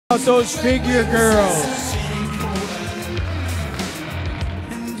Those figure girls.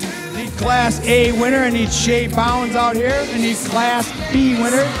 Need Class A winner. I need Shay Bounds out here. I need Class B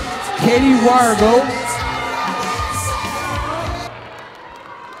winner, Katie Wargo.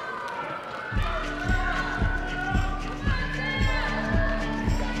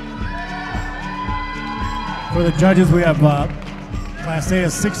 For the judges, we have Class A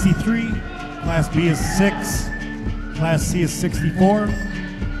is 63, Class B is 6, Class C is 64,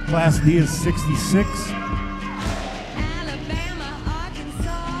 Class D is 66.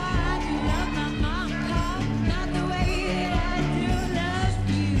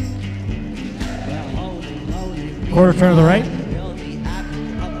 Quarter turn to the right.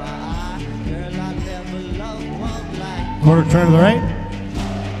 Quarter turn to the right.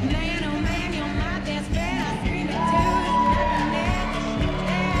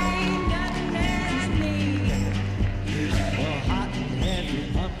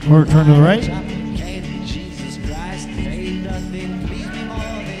 Quarter turn to the right.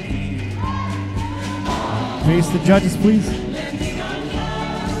 Face the judges, please.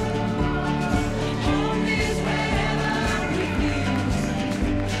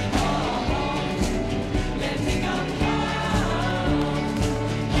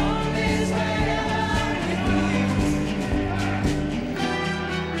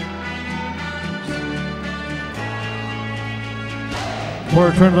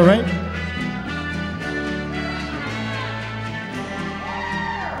 Quarter turn to the right.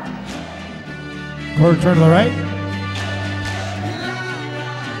 Quarter turn to the right.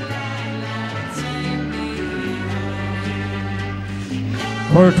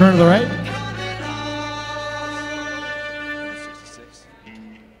 Quarter turn to the right.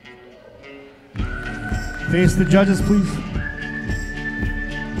 Face the judges, please.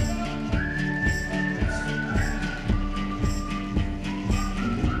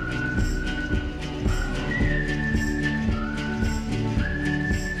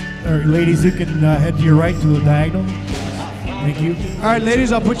 All right, ladies, you can head to your right to the diagonal. Thank you. All right,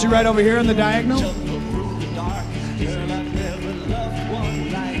 ladies, I'll put you right over here on the diagonal.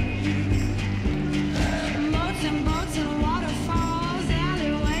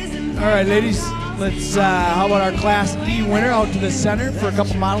 All right, ladies, let's, how about our Class D winner out to the center for a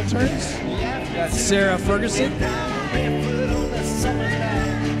couple model turns? Got Sarah Ferguson.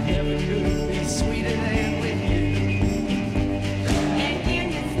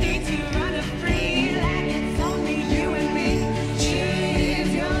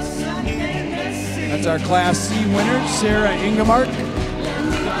 That's our Class C winner, Sarah Ingemark.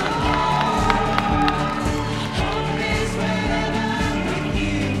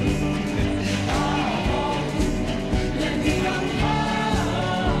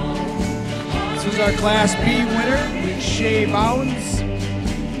 This is our Class B winner, Shay Bounds.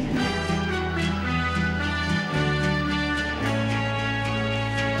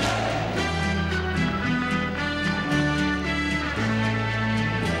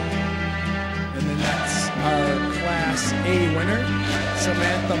 Our Class A winner,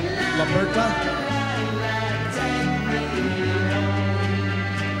 Samantha Laberta.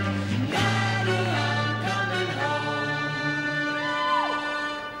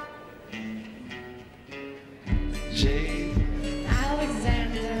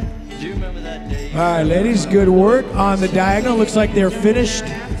 All right, ladies, good work on the diagonal. Looks like they're finished.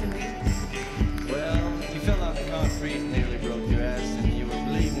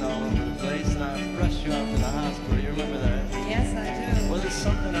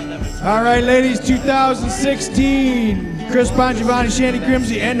 All right, ladies, 2016, Chris Bongiovanni, Shandy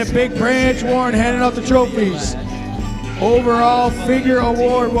Grimsey, and the Big Branch Warren handing out the trophies. Overall figure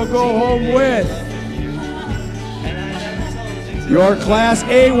award will go home with your Class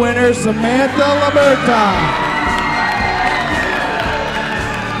A winner, Samantha Laberta.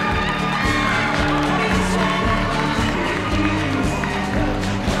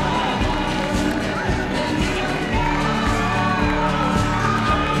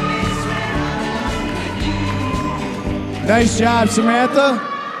 Nice job, Samantha.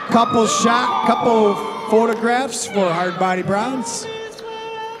 Couple photographs for Hard Body Browns.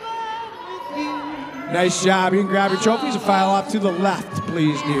 Nice job. You can grab your trophies and file off to the left,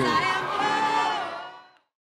 please, dear.